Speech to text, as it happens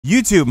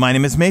YouTube, my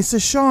name is Mesa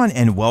Sean,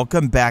 and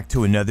welcome back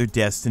to another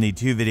Destiny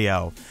 2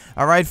 video.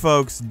 Alright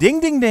folks, ding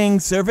ding ding,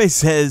 survey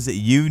says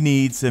you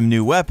need some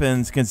new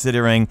weapons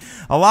considering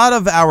a lot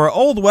of our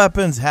old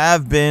weapons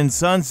have been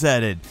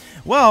sunsetted.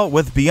 Well,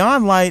 with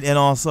Beyond Light and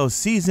also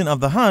Season of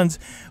the Huns,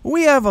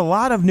 we have a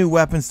lot of new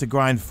weapons to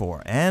grind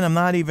for, and I'm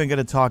not even going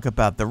to talk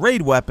about the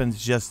raid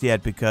weapons just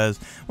yet because,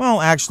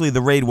 well, actually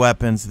the raid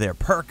weapons, their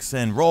perks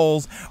and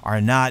roles are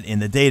not in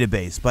the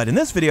database. But in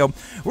this video,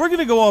 we're going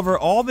to go over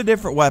all the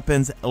different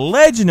weapons,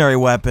 legendary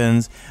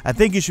weapons, I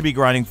think you should be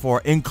grinding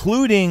for,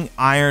 including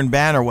Iron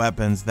Banner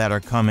weapons that are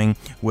coming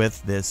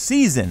with this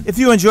season. If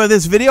you enjoy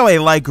this video, a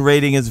like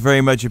rating is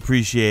very much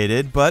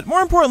appreciated, but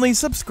more importantly,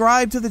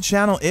 subscribe to the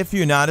channel if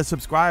you're not a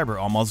subscriber.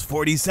 Almost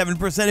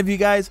 47% of you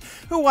guys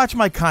who watch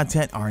my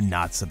content are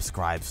not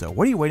subscribed, so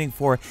what are you waiting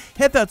for?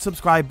 Hit that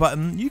subscribe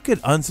button. You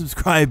could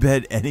unsubscribe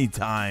at any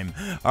time.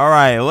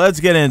 Alright, let's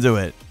get into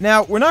it.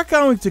 Now, we're not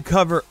going to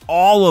cover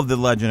all of the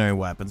legendary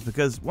weapons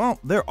because, well,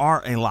 there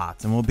are a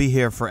lot and we'll be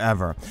here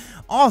forever.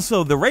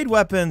 Also, the raid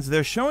weapons,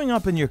 they're showing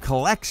up in your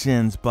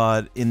collections,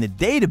 but in the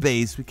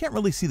database, we can't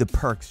really see the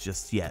perks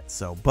just yet.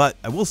 So, but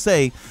I will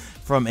say,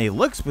 from a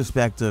looks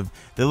perspective,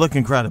 they look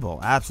incredible,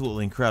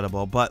 absolutely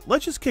incredible. But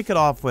let's just kick it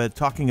off with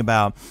talking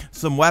about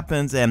some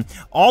weapons, and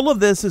all of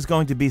this is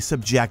going to be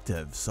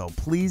subjective. So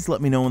please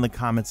let me know in the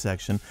comment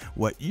section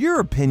what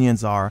your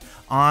opinions are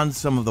on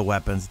some of the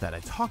weapons that I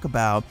talk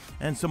about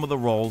and some of the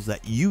roles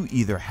that you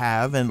either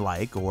have and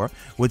like or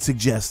would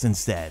suggest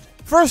instead.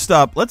 First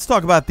up, let's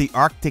talk about the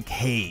Arctic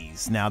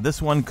Haze. Now,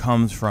 this one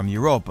comes from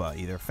Europa,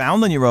 either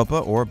found on Europa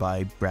or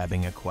by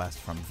grabbing a quest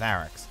from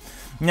Varix.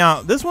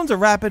 Now, this one's a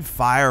rapid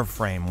fire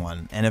frame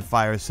one, and it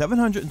fires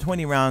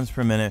 720 rounds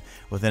per minute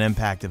with an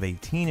impact of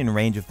 18 and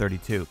range of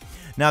 32.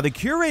 Now, the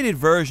curated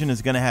version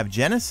is going to have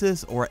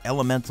Genesis or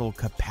Elemental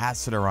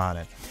Capacitor on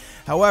it.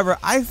 However,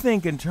 I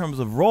think in terms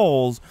of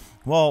roles,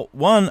 well,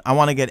 one, I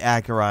want to get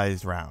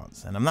accurized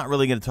rounds, and I'm not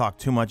really going to talk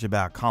too much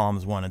about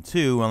columns 1 and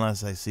 2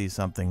 unless I see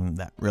something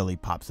that really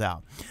pops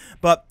out.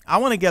 But I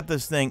want to get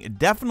this thing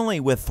definitely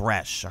with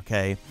Thresh,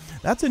 okay?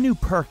 That's a new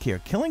perk here.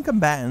 Killing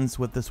combatants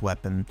with this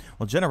weapon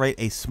will generate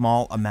a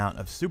small amount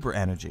of super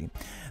energy.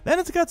 Then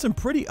it's got some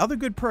pretty other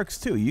good perks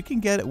too. You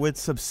can get it with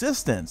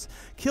Subsistence.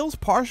 Kills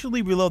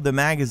partially reload the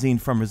magazine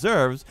from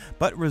reserves,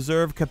 but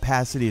reserve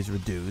capacity is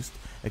reduced.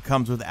 It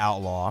comes with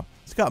Outlaw.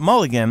 It's got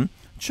Mulligan,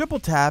 Triple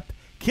Tap,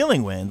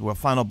 Killing Wind, where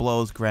final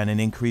blows grant an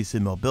increase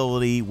in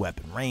mobility,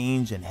 weapon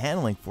range, and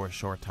handling for a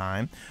short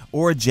time,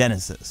 or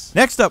Genesis.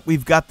 Next up,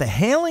 we've got the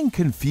Hailing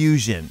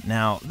Confusion.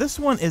 Now, this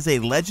one is a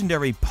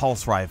legendary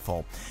pulse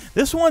rifle.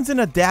 This one's an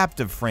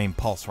adaptive frame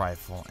pulse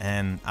rifle,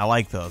 and I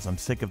like those. I'm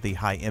sick of the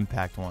high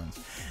impact ones.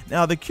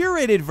 Now, the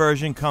curated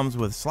version comes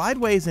with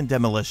Slideways and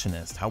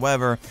Demolitionist.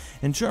 However,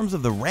 in terms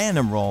of the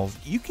random rolls,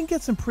 you can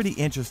get some pretty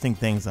interesting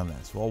things on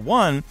this. Well,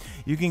 one,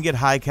 you can get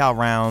high cal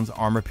rounds,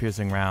 armor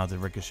piercing rounds,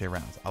 and ricochet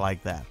rounds. I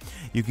like that.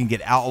 You can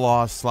get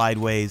Outlaw,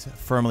 Slideways,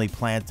 Firmly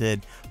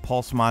Planted,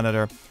 Pulse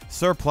Monitor,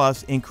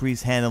 Surplus,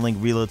 increased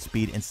handling, reload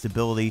speed, and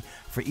stability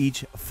for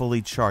each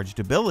fully charged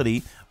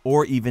ability,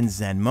 or even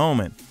Zen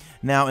Moment.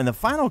 Now, in the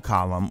final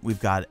column,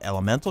 we've got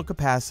Elemental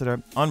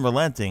Capacitor,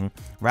 Unrelenting,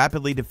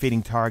 rapidly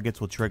defeating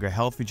targets will trigger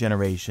health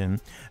regeneration,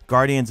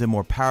 Guardians and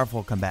more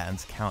powerful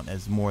combatants count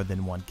as more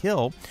than one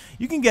kill.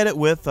 You can get it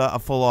with a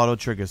full auto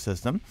trigger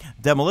system.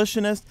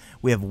 Demolitionist,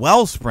 we have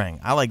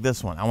Wellspring. I like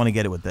this one. I want to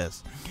get it with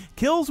this.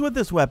 Kills with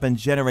this weapon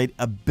generate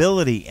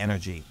ability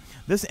energy.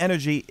 This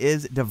energy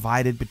is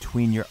divided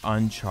between your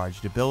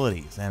uncharged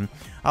abilities, and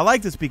I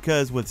like this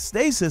because with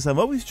Stasis, I'm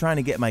always trying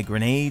to get my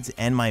grenades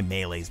and my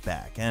melees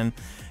back, and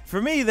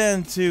for me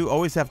then to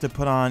always have to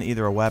put on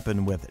either a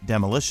weapon with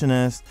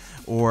Demolitionist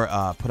or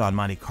put on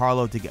Monte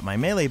Carlo to get my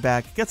melee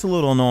back gets a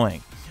little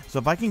annoying. So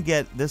if I can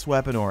get this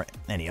weapon, or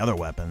any other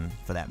weapon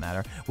for that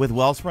matter, with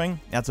Wellspring,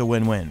 that's a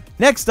win-win.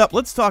 Next up,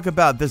 let's talk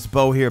about this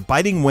bow here,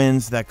 Biting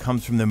Winds, that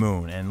comes from the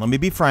moon. And let me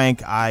be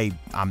frank, I'm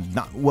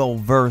not well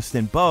versed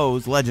in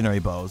bows, legendary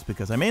bows,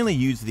 because I mainly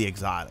use the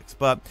exotics.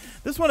 But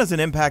this one has an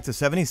impact of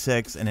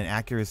 76 and an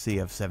accuracy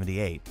of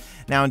 78.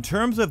 Now, in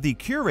terms of the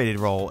curated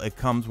role, it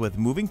comes with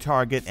Moving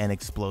Target and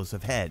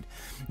Explosive Head.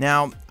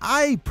 Now,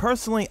 I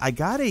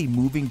got a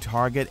Moving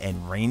Target and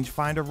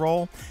Rangefinder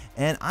role,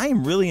 and I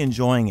am really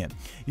enjoying it.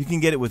 You can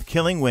get it with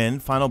Killing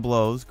Wind, Final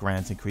Blows,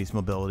 grants increased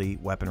mobility,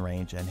 weapon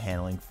range, and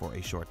handling for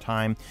a short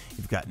time.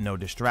 You've got no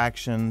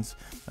distractions.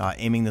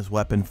 Aiming this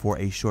weapon for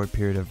a short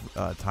period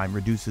of time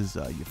reduces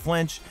your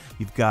flinch.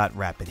 You've got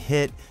Rapid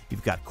Hit.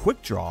 You've got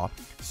Quick Draw.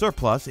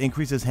 Surplus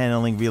increases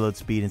handling, reload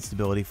speed, and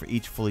stability for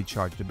each fully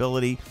charged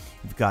ability.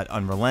 You've got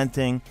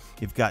Unrelenting.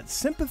 You've got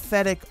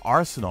Sympathetic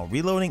Arsenal.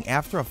 Reloading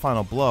after a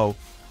final blow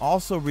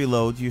also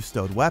reloads your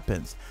stowed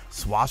weapons.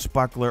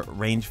 Swashbuckler,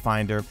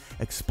 Rangefinder,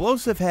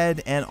 Explosive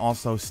Head, and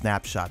also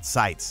Snapshot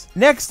Sights.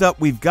 Next up,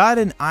 we've got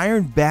an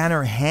Iron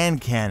Banner hand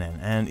cannon,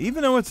 and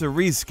even though it's a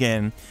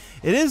reskin,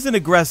 It is an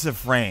aggressive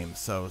frame,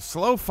 so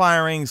slow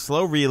firing,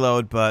 slow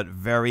reload, but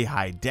very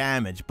high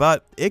damage.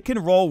 But it can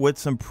roll with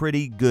some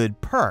pretty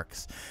good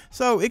perks.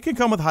 So it can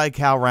come with high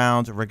cal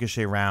rounds,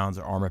 ricochet rounds,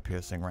 or armor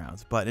piercing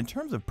rounds. But in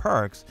terms of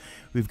perks,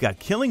 we've got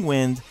Killing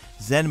Wind,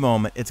 Zen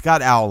Moment. It's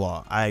got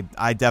Outlaw.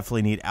 I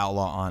definitely need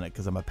Outlaw on it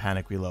because I'm a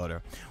panic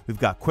reloader. We've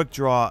got Quick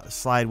Draw,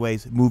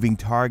 Sideways, Moving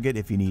Target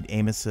if you need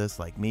aim assist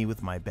like me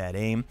with my bad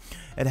aim.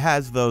 It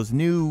has those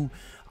new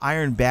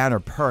Iron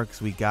Banner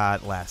perks we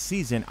got last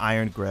season,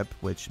 Iron Grip,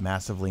 which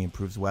massively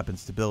improves weapon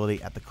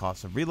stability at the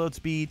cost of reload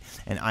speed,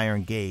 and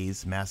Iron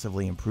Gaze,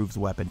 massively improves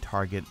weapon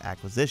target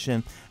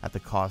acquisition at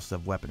the cost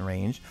of weapon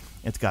range.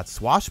 It's got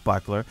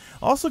Swashbuckler,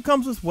 also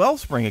comes with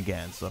Wellspring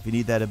again, so if you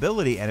need that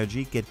ability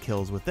energy, get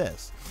kills with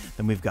this.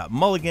 Then we've got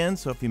Mulligan,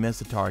 so if you miss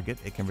a target,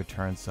 it can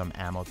return some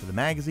ammo to the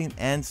magazine,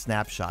 and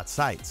Snapshot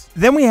Sights.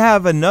 Then we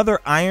have another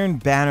Iron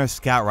Banner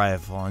Scout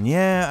Rifle, and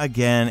yeah,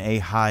 again, a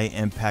high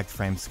impact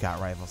frame Scout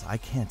Rifles. I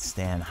can't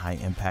stand high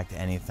impact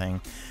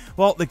anything.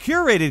 Well, the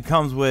Curated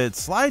comes with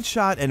Slide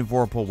Shot and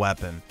Vorpal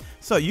Weapon.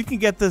 So you can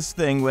get this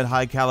thing with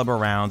high caliber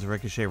rounds,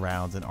 ricochet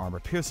rounds, and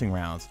armor piercing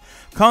rounds.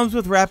 Comes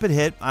with Rapid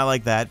Hit. I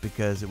like that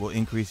because it will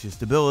increase your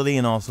stability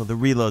and also the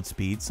reload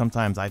speed.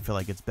 Sometimes I feel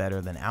like it's better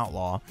than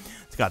Outlaw.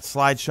 It's got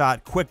Slide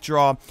Shot, Quick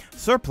Draw,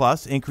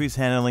 Surplus, increased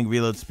handling,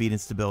 reload speed,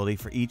 and stability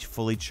for each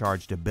fully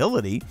charged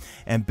ability.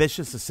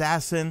 Ambitious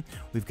Assassin.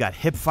 We've got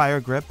Hip Fire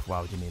Grip.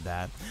 Why would you need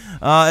that?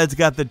 It's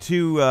got the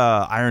two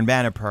Iron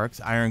Banner perks,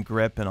 Iron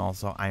Grip and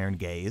also Iron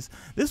Gaze.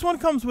 This one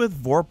comes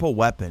with Vorpal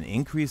Weapon.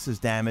 Increases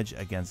damage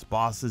against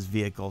bosses,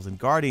 vehicles, and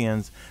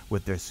guardians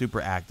with their super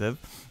active.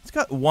 It's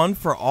got One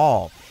for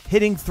All.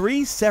 Hitting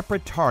 3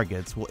 separate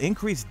targets will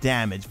increase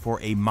damage for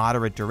a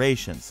moderate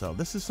duration. So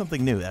this is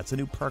something new. That's a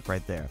new perk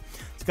right there.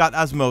 It's got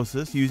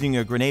Osmosis. Using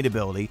a grenade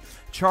ability,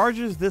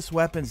 charges this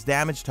weapon's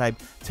damage type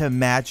to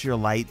match your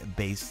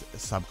light-based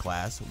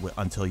subclass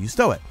until you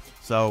stow it.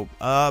 So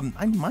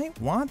I might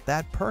want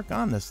that perk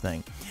on this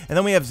thing. And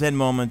then we have Zen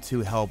Moment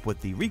to help with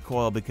the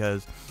recoil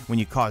because when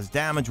you cause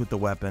damage with the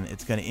weapon,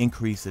 it's going to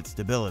increase its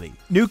stability.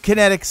 New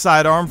kinetic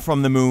sidearm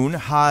from the moon,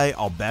 High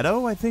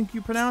Albedo, I think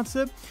you pronounce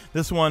it.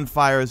 This one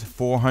fires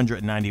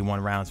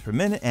 491 rounds per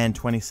minute and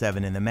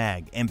 27 in the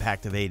mag,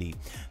 impact of 80.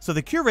 So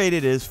the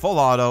Curated is full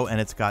auto and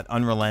it's got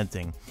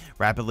Unrelenting.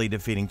 Rapidly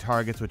defeating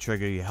targets will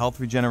trigger your health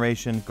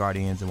regeneration.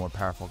 Guardians and more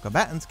powerful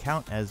combatants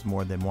count as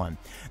more than one.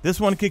 This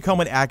one could come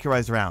with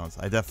accurized rounds.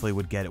 I definitely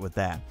would get it with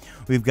that.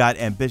 We've got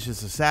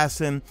Ambitious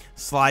Assassin,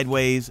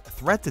 Slideways,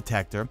 Threat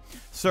Detector,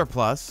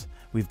 Surplus.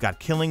 We've got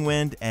Killing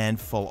Wind and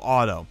Full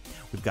Auto.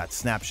 We've got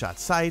Snapshot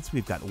Sights.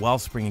 We've got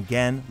Wellspring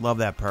again. Love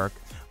that perk.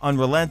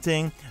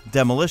 Unrelenting,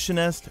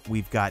 Demolitionist.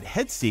 We've got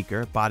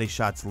Headseeker. Body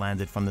shots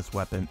landed from this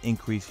weapon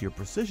increase your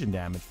precision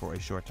damage for a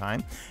short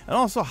time. And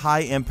also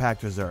High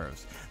Impact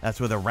Reserves. That's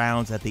where the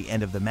rounds at the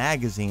end of the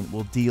magazine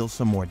will deal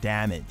some more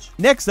damage.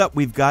 Next up,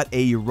 we've got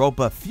a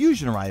Europa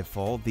Fusion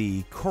Rifle,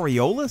 the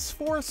Coriolis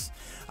Force.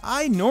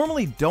 I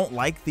normally don't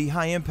like the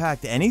high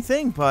impact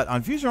anything, but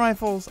on fusion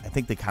rifles, I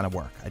think they kind of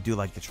work. I do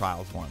like the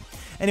Trials one.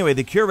 Anyway,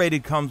 the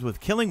Curated comes with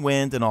Killing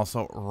Wind and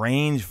also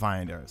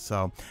Rangefinder.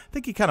 So I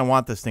think you kind of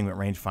want this thing with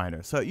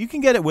Rangefinder. So you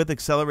can get it with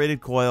accelerated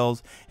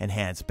coils,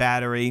 enhanced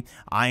battery,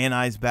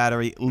 ionized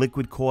battery,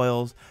 liquid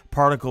coils,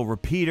 particle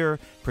repeater,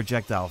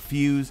 projectile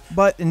fuse.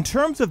 But in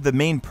terms of the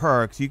main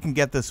perks, you can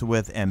get this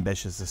with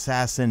Ambitious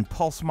Assassin,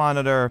 Pulse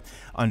Monitor,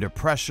 Under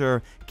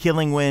Pressure,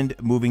 Killing Wind,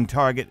 Moving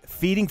Target,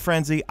 Feeding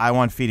Frenzy. I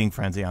want Feeding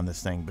Frenzy on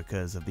this thing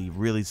because of the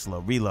really slow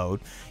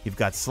reload. You've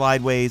got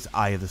Slideways,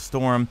 Eye of the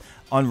Storm,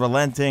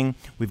 Unrelenting.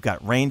 We've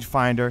got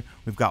Rangefinder.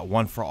 We've got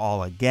One for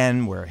All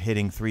again, where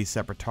hitting 3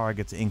 separate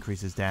targets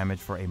increases damage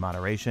for a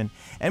moderation.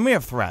 And we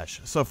have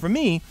Thresh. So for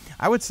me,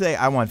 I would say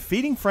I want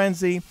Feeding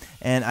Frenzy,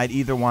 and I'd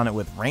either want it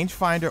with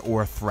Rangefinder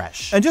or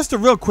Thresh. And just a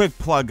real quick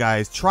plug,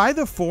 guys. Try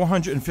the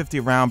 450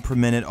 round per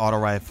minute auto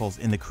rifles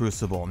in the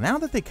Crucible. Now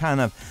that they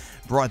kind of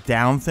brought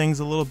down things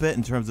a little bit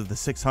in terms of the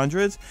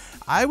 600s,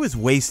 I was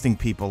wasting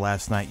people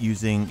last night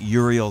using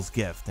Uriel's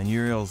Gift. And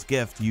Uriel's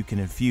Gift, you can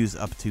infuse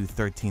up to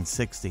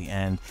 1360.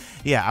 And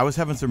yeah, I was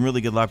having some really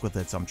good luck with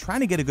it. So I'm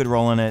trying to get a good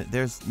roll in it.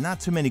 There's not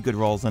too many good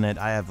rolls in it.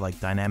 I have like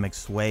dynamic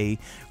sway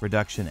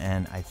reduction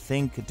and I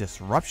think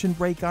disruption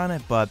break on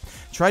it. But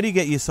try to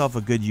get yourself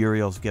a good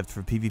Uriel's Gift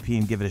for PvP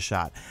and give it a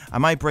shot. I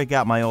might break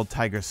out my old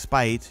Tiger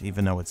Spite,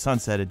 even though it's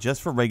sunsetted,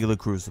 just for regular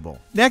Crucible.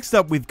 Next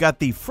up, we've got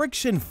the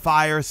Friction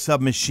Fire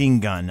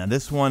Submachine Gun. Now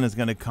this one is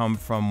going to come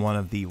from one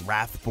of the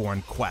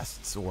Wrathborn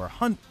quests, or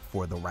Hunt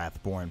for the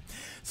Wrathborn.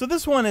 So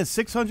this one is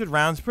 600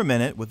 rounds per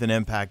minute with an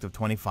impact of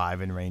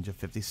 25 and range of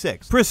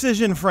 56.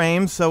 Precision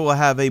frames, so we'll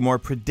have a more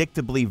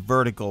predictably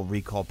vertical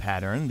recoil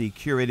pattern. The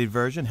Curated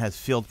version has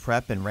Field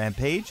Prep and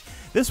Rampage.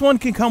 This one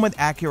can come with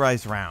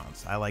accurized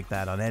rounds. I like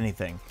that on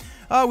anything.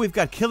 We've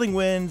got Killing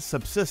Wind,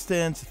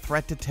 Subsistence,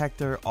 Threat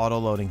Detector,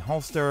 Auto-Loading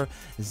Holster,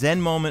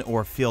 Zen Moment,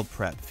 or Field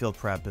Prep. Field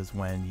Prep is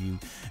when you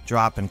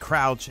drop and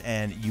crouch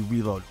and you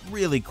reload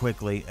really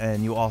quickly,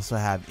 and you also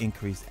have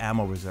increased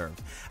ammo reserve.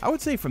 I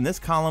would say from this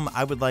column,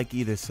 I would like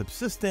either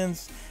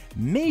Subsistence,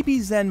 maybe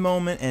Zen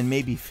Moment, and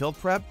maybe Field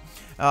Prep.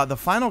 The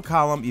final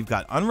column, you've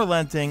got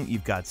Unrelenting,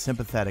 you've got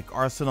Sympathetic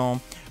Arsenal,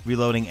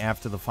 reloading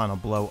after the final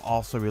blow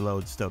also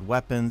reloads stowed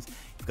weapons.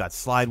 You've got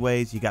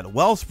Slideways, you got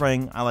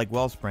Wellspring, I like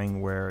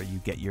Wellspring, where you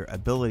get your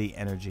ability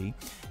energy,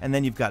 and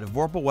then you've got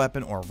Vorpal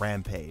Weapon or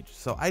Rampage.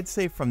 So I'd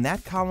say from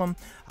that column,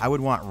 I would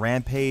want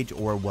Rampage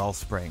or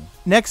Wellspring.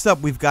 Next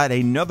up, we've got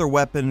another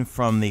weapon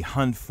from the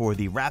hunt for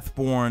the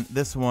Wrathborn.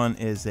 This one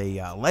is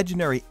a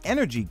legendary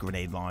energy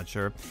grenade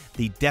launcher,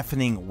 the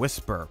Deafening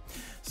Whisper.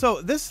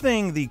 So this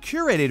thing, the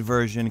curated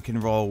version,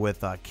 can roll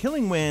with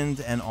Killing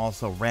Wind and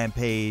also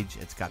Rampage.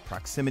 It's got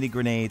proximity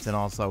grenades and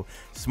also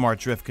smart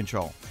drift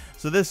control.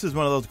 So this is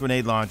one of those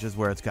grenade launchers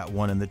where it's got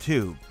one in the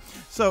tube.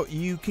 So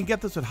you can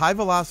get this with high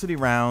velocity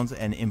rounds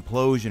and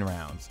implosion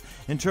rounds.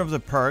 In terms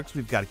of perks,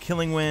 we've got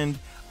Killing Wind,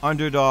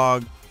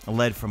 Underdog,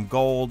 Lead from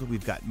Gold,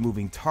 we've got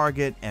Moving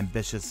Target,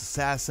 Ambitious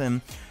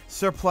Assassin,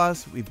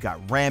 Surplus, we've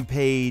got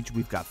Rampage,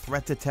 we've got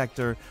Threat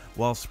Detector,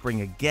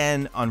 Wellspring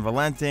again,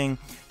 Unrelenting,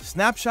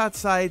 Snapshot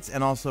Sights,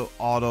 and also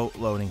Auto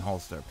Loading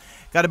Holster.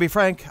 Gotta be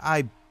frank,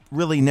 I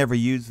really never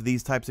used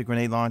these types of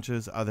grenade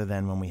launchers other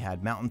than when we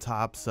had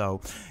Mountaintop. So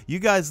you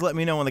guys let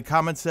me know in the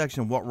comment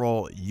section what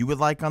role you would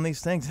like on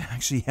these things. It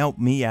actually help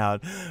me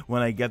out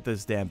when I get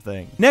this damn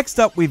thing. Next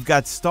up, we've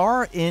got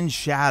Star in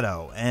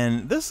Shadow,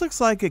 and this looks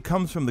like it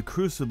comes from the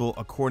Crucible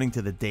according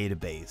to the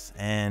database,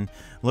 and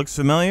looks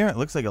familiar. It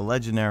looks like a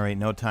legendary,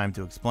 no time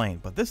to explain,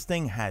 but this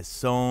thing has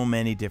so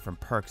many different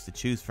perks to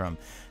choose from.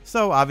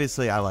 So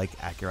obviously I like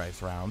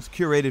Accurized Rounds.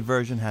 Curated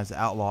version has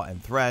Outlaw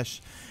and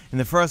Thresh. In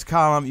the first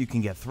column, you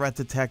can get Threat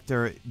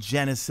Detector,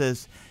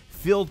 Genesis,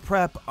 Field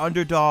Prep,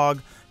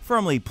 Underdog,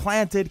 Firmly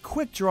Planted,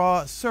 Quick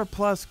Draw,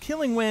 Surplus,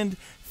 Killing Wind,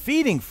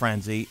 Feeding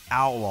Frenzy,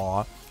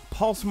 Outlaw,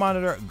 Pulse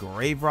Monitor,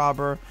 Grave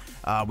Robber.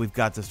 We've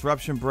got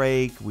Disruption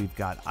Break, we've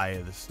got Eye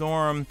of the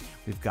Storm,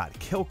 we've got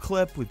Kill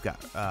Clip, we've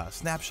got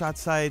Snapshot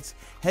Sights,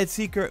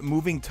 Headseeker,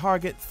 Moving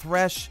Target,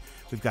 Thresh,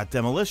 we've got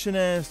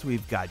Demolitionist,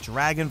 we've got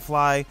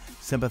Dragonfly,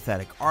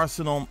 Sympathetic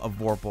Arsenal, a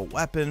Vorpal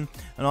Weapon,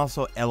 and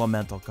also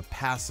Elemental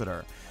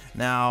Capacitor.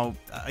 Now,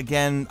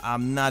 again,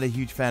 I'm not a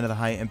huge fan of the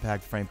high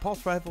impact frame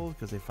pulse rifles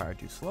because they fire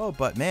too slow,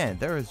 but man,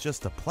 there is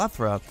just a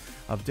plethora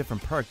of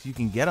different perks you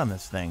can get on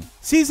this thing.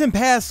 Season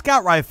Pass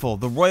Scout Rifle,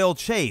 the Royal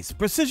Chase.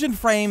 Precision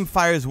frame,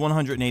 fires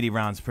 180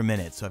 rounds per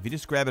minute. So if you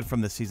just grab it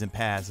from the Season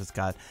Pass, it's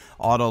got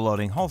auto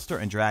loading holster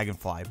and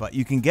Dragonfly, but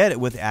you can get it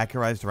with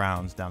Accurized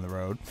Rounds down the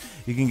road.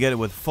 You can get it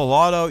with full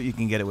auto, you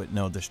can get it with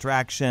no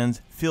distractions,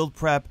 Field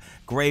Prep,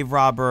 Grave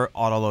Robber,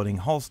 auto loading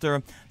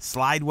holster,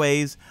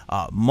 Slideways,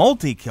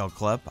 multi-kill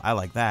clip, I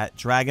like that,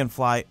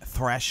 Dragonfly,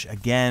 Thresh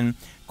again,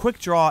 Quick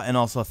Draw, and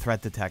also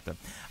Threat Detector.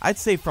 I'd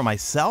say for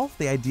myself,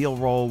 the ideal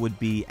role would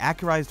be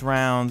Accurized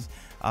Rounds.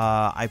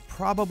 I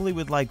probably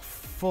would like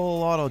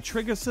full auto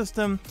trigger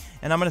system,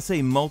 and I'm going to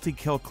say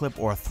multi-kill clip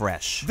or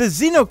Thresh. The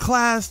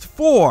Xenoclast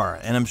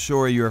 4, and I'm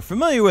sure you're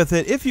familiar with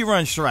it if you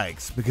run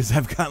strikes, because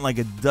I've got like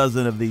a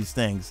dozen of these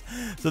things.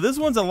 So this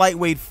one's a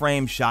lightweight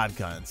frame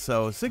shotgun,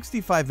 so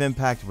 65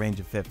 impact, range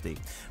of 50.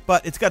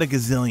 But it's got a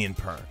gazillion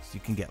perks. You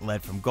can get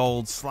Lead from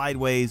Gold,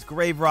 Slideways,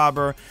 Grave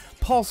Robber,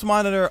 Pulse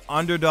Monitor,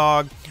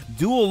 Underdog,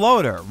 Dual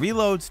Loader,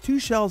 reloads 2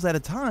 shells at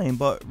a time,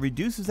 but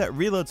reduces that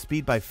reload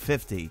speed by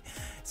 50.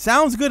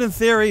 Sounds good in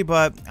theory,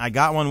 but I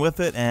got one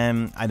with it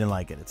and I didn't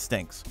like it. It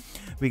stinks.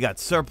 We got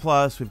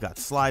Surplus, we've got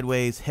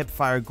Slideways,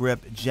 Hipfire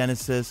Grip,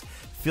 Genesis,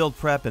 Field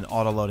Prep, and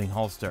auto loading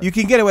holster. You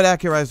can get it with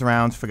Accurized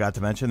Rounds, forgot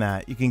to mention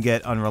that. You can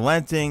get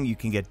Unrelenting, you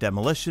can get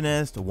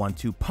Demolitionist, a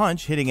 1-2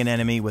 punch, hitting an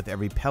enemy with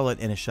every pellet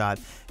in a shot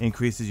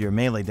increases your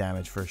melee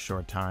damage for a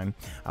short time.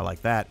 I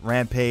like that.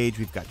 Rampage,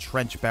 we've got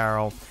Trench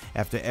Barrel.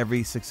 After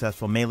every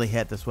successful melee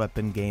hit, this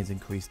weapon gains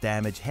increased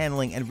damage,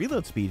 handling, and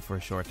reload speed for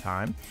a short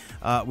time.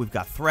 We've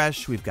got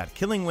Thresh, we've got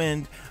Killing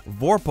Wind,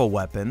 Vorpal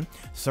Weapon,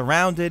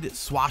 Surrounded,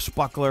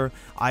 Swashbuckler,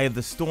 Eye of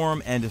the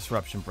Storm, and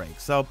Disruption Break.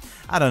 So,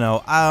 I don't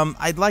know.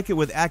 I'd like it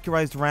with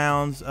Accurized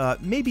Rounds,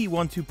 maybe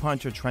 1-2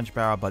 punch or Trench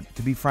Barrel, but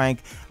to be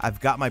frank, I've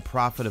got my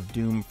Prophet of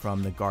Doom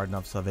from the Garden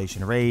of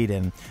Salvation raid,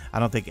 and I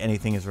don't think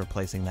anything is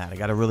replacing that. I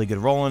got a really good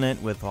roll in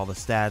it with all the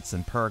stats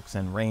and perks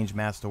and range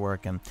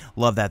masterwork, and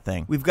love that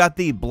thing. We've got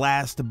the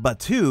Blast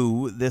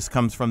Batu. This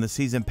comes from the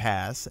Season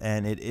Pass,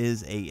 and it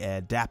is a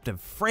adaptive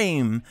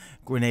frame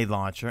grenade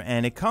launcher,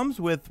 and it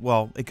comes with,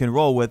 well, it can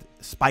roll with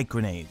spike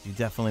grenades. You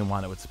definitely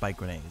want it with spike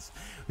grenades.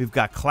 We've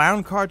got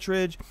Clown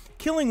Cartridge,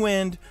 Killing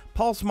Wind,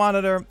 Pulse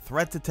Monitor,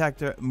 Threat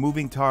Detector,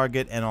 Moving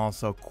Target, and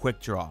also Quick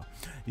Draw.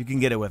 You can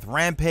get it with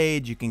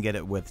Rampage, you can get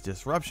it with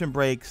Disruption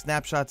Break,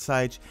 Snapshot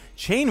Sights,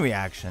 Chain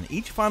Reaction.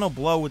 Each final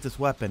blow with this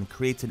weapon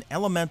creates an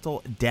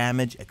elemental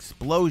damage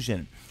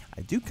explosion.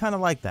 I do kind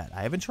of like that.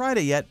 I haven't tried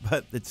it yet,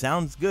 but it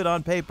sounds good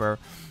on paper.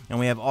 And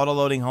we have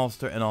auto-loading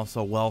holster and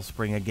also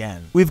Wellspring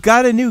again. We've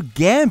got a new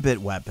Gambit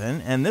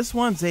weapon, and this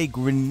one's a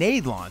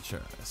grenade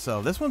launcher.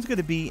 So this one's going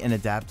to be an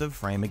adaptive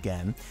frame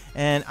again.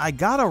 And I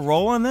got a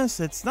roll on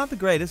this. It's not the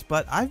greatest,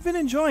 but I've been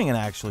enjoying it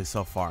actually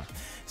so far.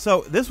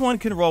 So this one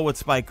can roll with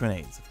spike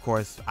grenades. Of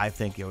course, I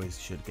think you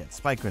always should get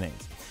spike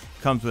grenades.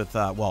 Comes with,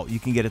 well, you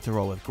can get it to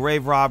roll with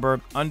Grave Robber,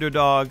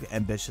 Underdog,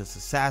 Ambitious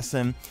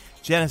Assassin,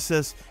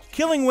 Genesis,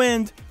 Killing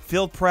Wind,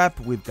 Field Prep.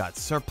 We've got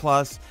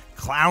Surplus,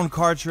 Clown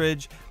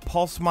Cartridge,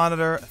 Pulse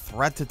Monitor,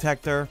 Threat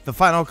Detector. The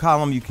final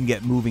column, you can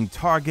get Moving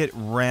Target,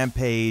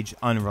 Rampage,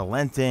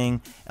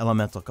 Unrelenting,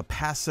 Elemental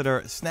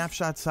Capacitor,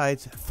 Snapshot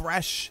Sights,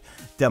 Thresh,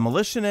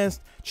 Demolitionist,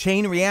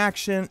 Chain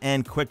Reaction,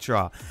 and Quick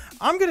Draw.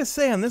 I'm going to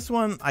say on this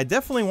one, I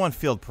definitely want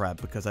Field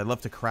Prep because I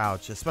love to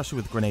crouch, especially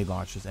with grenade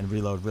launchers, and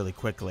reload really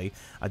quickly.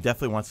 I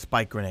definitely want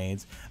Spike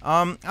Grenades.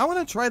 I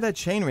want to try that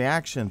Chain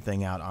Reaction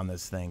thing out on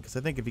this thing because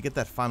I think if you get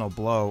that final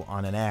blow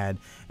on an ad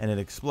and it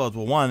explodes,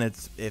 well, one,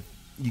 if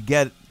you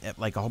get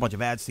like a whole bunch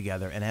of ads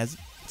together and it's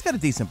got a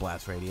decent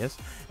blast radius,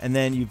 and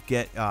then you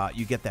get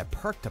that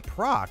perk to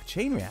proc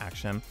Chain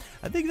Reaction.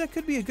 I think that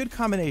could be a good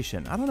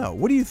combination. I don't know.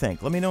 What do you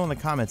think? Let me know in the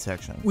comment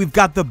section. We've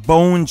got the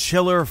Bone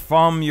Chiller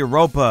from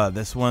Europa.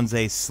 This one's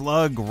a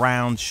slug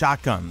round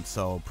shotgun,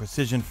 so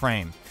precision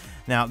frame.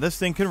 Now, this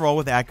thing can roll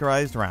with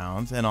accurized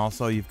rounds, and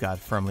also you've got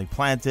Firmly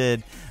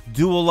Planted,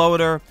 Dual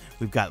Loader,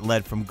 we've got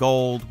Lead from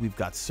Gold, we've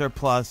got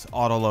Surplus,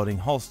 Auto-Loading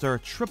Holster,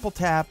 Triple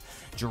Tap,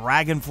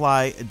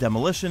 Dragonfly,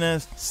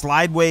 Demolitionist,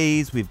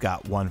 Slideways, we've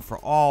got One for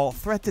All,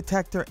 Threat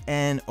Detector,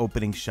 and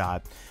Opening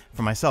Shot.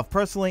 For myself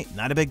personally,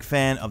 not a big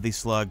fan of the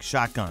slug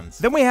shotguns.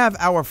 Then we have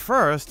our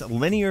first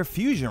linear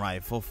fusion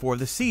rifle for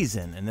the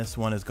season, and this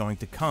one is going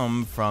to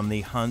come from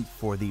the hunt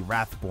for the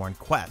Wrathborn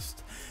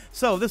quest.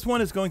 So this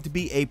one is going to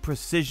be a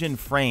precision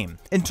frame.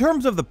 In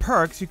terms of the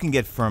perks, you can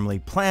get Firmly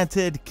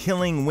Planted,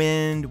 Killing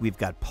Wind, we've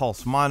got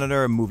Pulse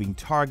Monitor, Moving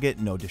Target,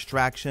 No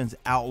Distractions,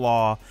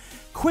 Outlaw,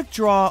 Quick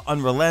Draw,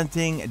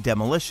 Unrelenting,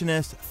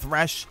 Demolitionist,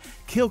 Thresh,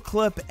 Kill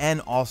Clip,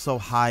 and also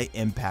High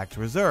Impact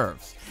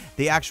Reserves.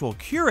 The actual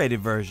curated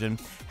version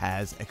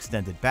has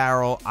Extended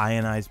Barrel,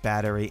 Ionized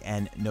Battery,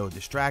 and No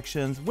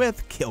Distractions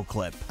with Kill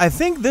Clip. I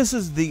think this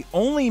is the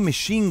only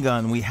machine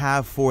gun we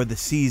have for the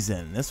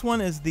season. This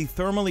one is the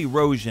Thermal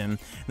Erosion.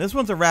 This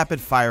one's a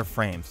rapid fire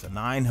frame, so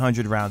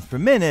 900 rounds per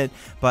minute,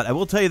 but I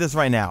will tell you this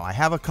right now, I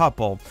have a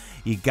couple.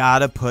 You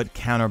gotta put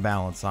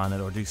counterbalance on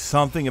it or do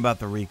something about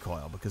the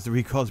recoil because the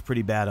recoil is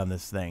pretty bad on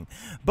this thing.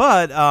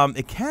 But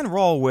it can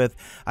roll with,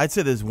 I'd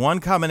say there's one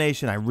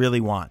combination I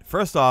really want.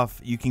 First off,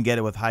 you can get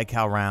it with high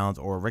cal rounds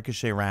or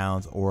ricochet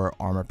rounds or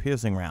armor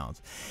piercing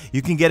rounds.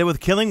 You can get it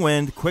with Killing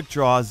Wind, Quick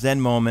Draw, Zen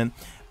Moment,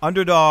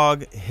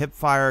 Underdog,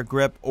 Hipfire,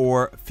 Grip,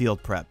 or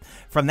Field Prep.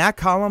 From that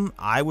column,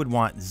 I would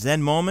want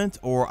Zen Moment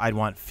or I'd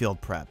want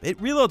Field Prep. It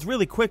reloads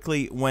really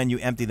quickly when you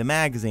empty the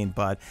magazine,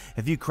 but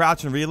if you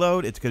crouch and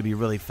reload, it's going to be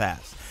really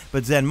fast.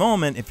 But Zen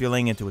Moment, if you're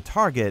laying into a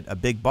target, a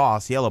big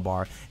boss, yellow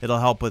bar, it'll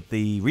help with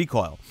the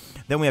recoil.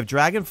 Then we have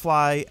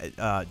Dragonfly,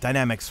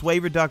 Dynamic Sway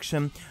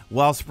Reduction,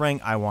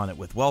 Wellspring, I want it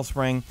with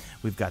Wellspring.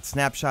 We've got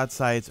Snapshot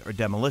Sights or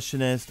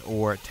Demolitionist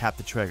or Tap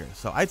the Trigger.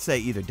 So I'd say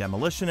either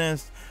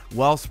Demolitionist,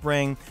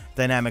 Wellspring,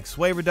 Dynamic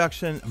Sway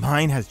Reduction.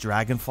 Mine has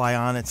Dragonfly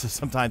on it, so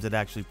sometimes it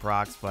actually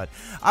procs, but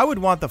I would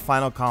want the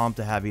final column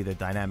to have either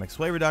Dynamic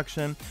Sway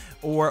Reduction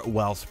or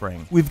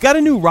Wellspring. We've got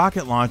a new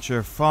rocket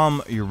launcher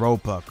from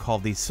Europa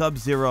called the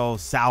Sub-Zero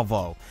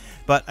Salvo.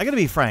 But I gotta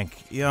be frank,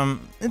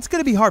 it's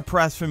gonna be hard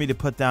pressed for me to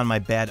put down my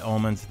bad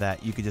omens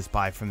that you could just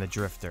buy from the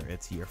Drifter.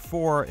 It's year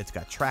 4, it's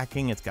got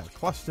tracking, it's got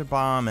cluster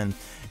bomb, and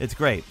it's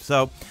great.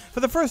 So for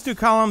the first two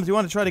columns, you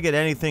want to try to get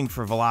anything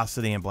for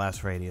velocity and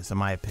blast radius, in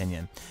my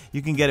opinion.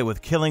 You can get it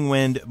with Killing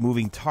Wind,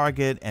 Moving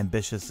Target,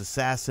 Ambitious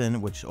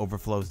Assassin, which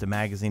overflows the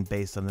magazine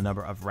based on the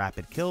number of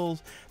rapid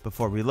kills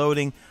before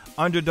reloading.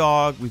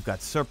 Underdog, we've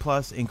got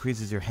Surplus,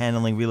 increases your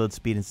handling, reload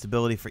speed, and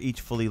stability for each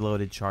fully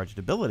loaded charged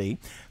ability.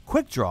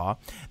 Quick Draw,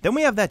 then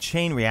we have that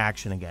Chain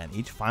Reaction again.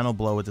 Each final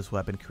blow with this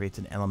weapon creates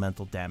an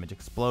elemental damage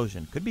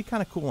explosion. Could be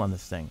kind of cool on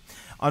this thing.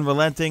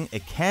 Unrelenting,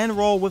 it can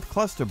roll with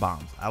cluster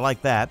bombs. I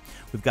like that.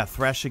 We've got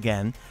Thresh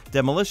again,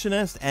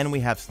 Demolitionist, and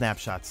we have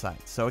Snapshot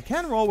Sights. So it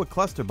can roll with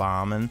cluster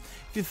bomb, and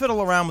if you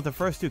fiddle around with the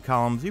first two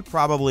columns, you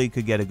probably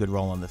could get a good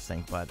roll on this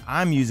thing, but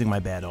I'm using my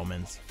bad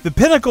omens. The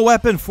pinnacle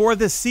weapon for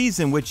this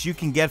season, which you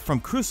can get from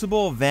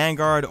Crucible,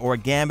 Vanguard, or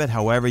Gambit,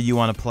 however you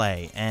want to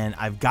play. And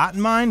I've gotten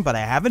mine, but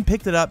I haven't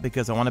picked it up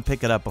because I want to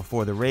pick it up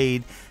before the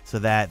raid so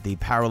that the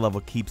power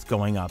level keeps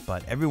going up.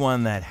 But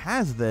everyone that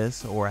has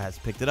this or has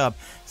picked it up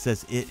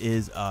says it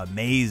is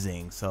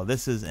amazing. So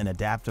this is an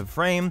adaptive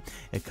frame.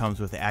 It comes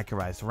with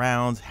accurized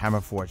rounds,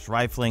 hammer forged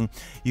rifling.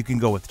 You can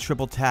go with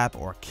Triple Tap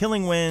or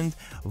Killing Wind,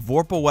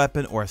 Vorpal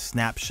Weapon, or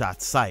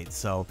Snapshot Sight.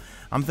 So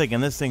I'm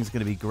thinking this thing's going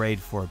to be great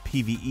for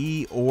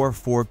PvE or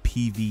for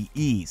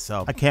PvE.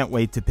 So I can't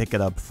wait to pick it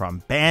up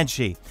from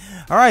Banshee.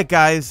 All right,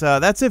 guys,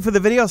 that's it for the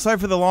video. Sorry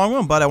for the long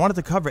one, but I wanted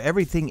to cover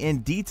everything in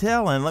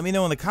detail. And let me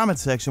know in the comment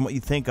section what you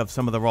think of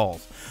some of the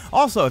roles.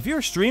 Also, if you're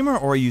a streamer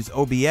or use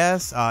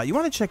OBS, you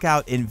want to check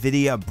out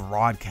NVIDIA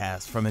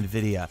Broadcast from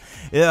NVIDIA.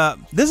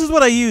 This is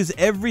what I use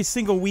every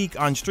single week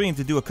on stream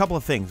to do a couple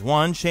of things.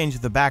 One, change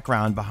the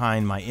background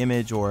behind my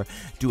image or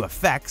do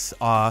effects,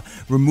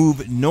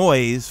 remove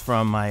noise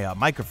from my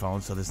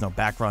microphone so there's no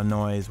background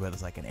noise where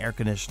there's like an air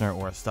conditioner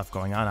or stuff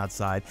going on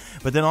outside.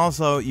 But then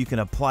also you can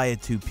apply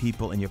it to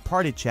people in your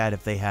party chat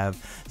if they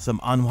have some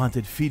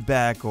unwanted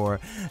feedback or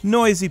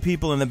noisy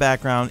people in the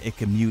background. It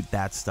can mute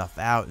that stuff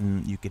out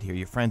and you could hear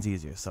your friends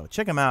easier. So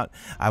check them out.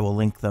 I will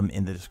link them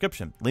in the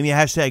description. Leave me a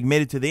hashtag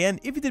made it to the end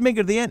if you did make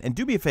it to the end, and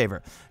do me a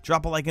favor,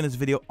 drop a like in this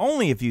video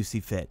only if you see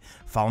fit.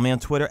 Follow me on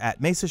Twitter at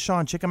Mesa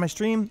Sean. Check out my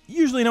stream.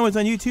 Usually no one's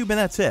on YouTube, and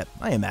that's it.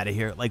 I am out of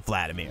here like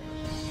Vladimir.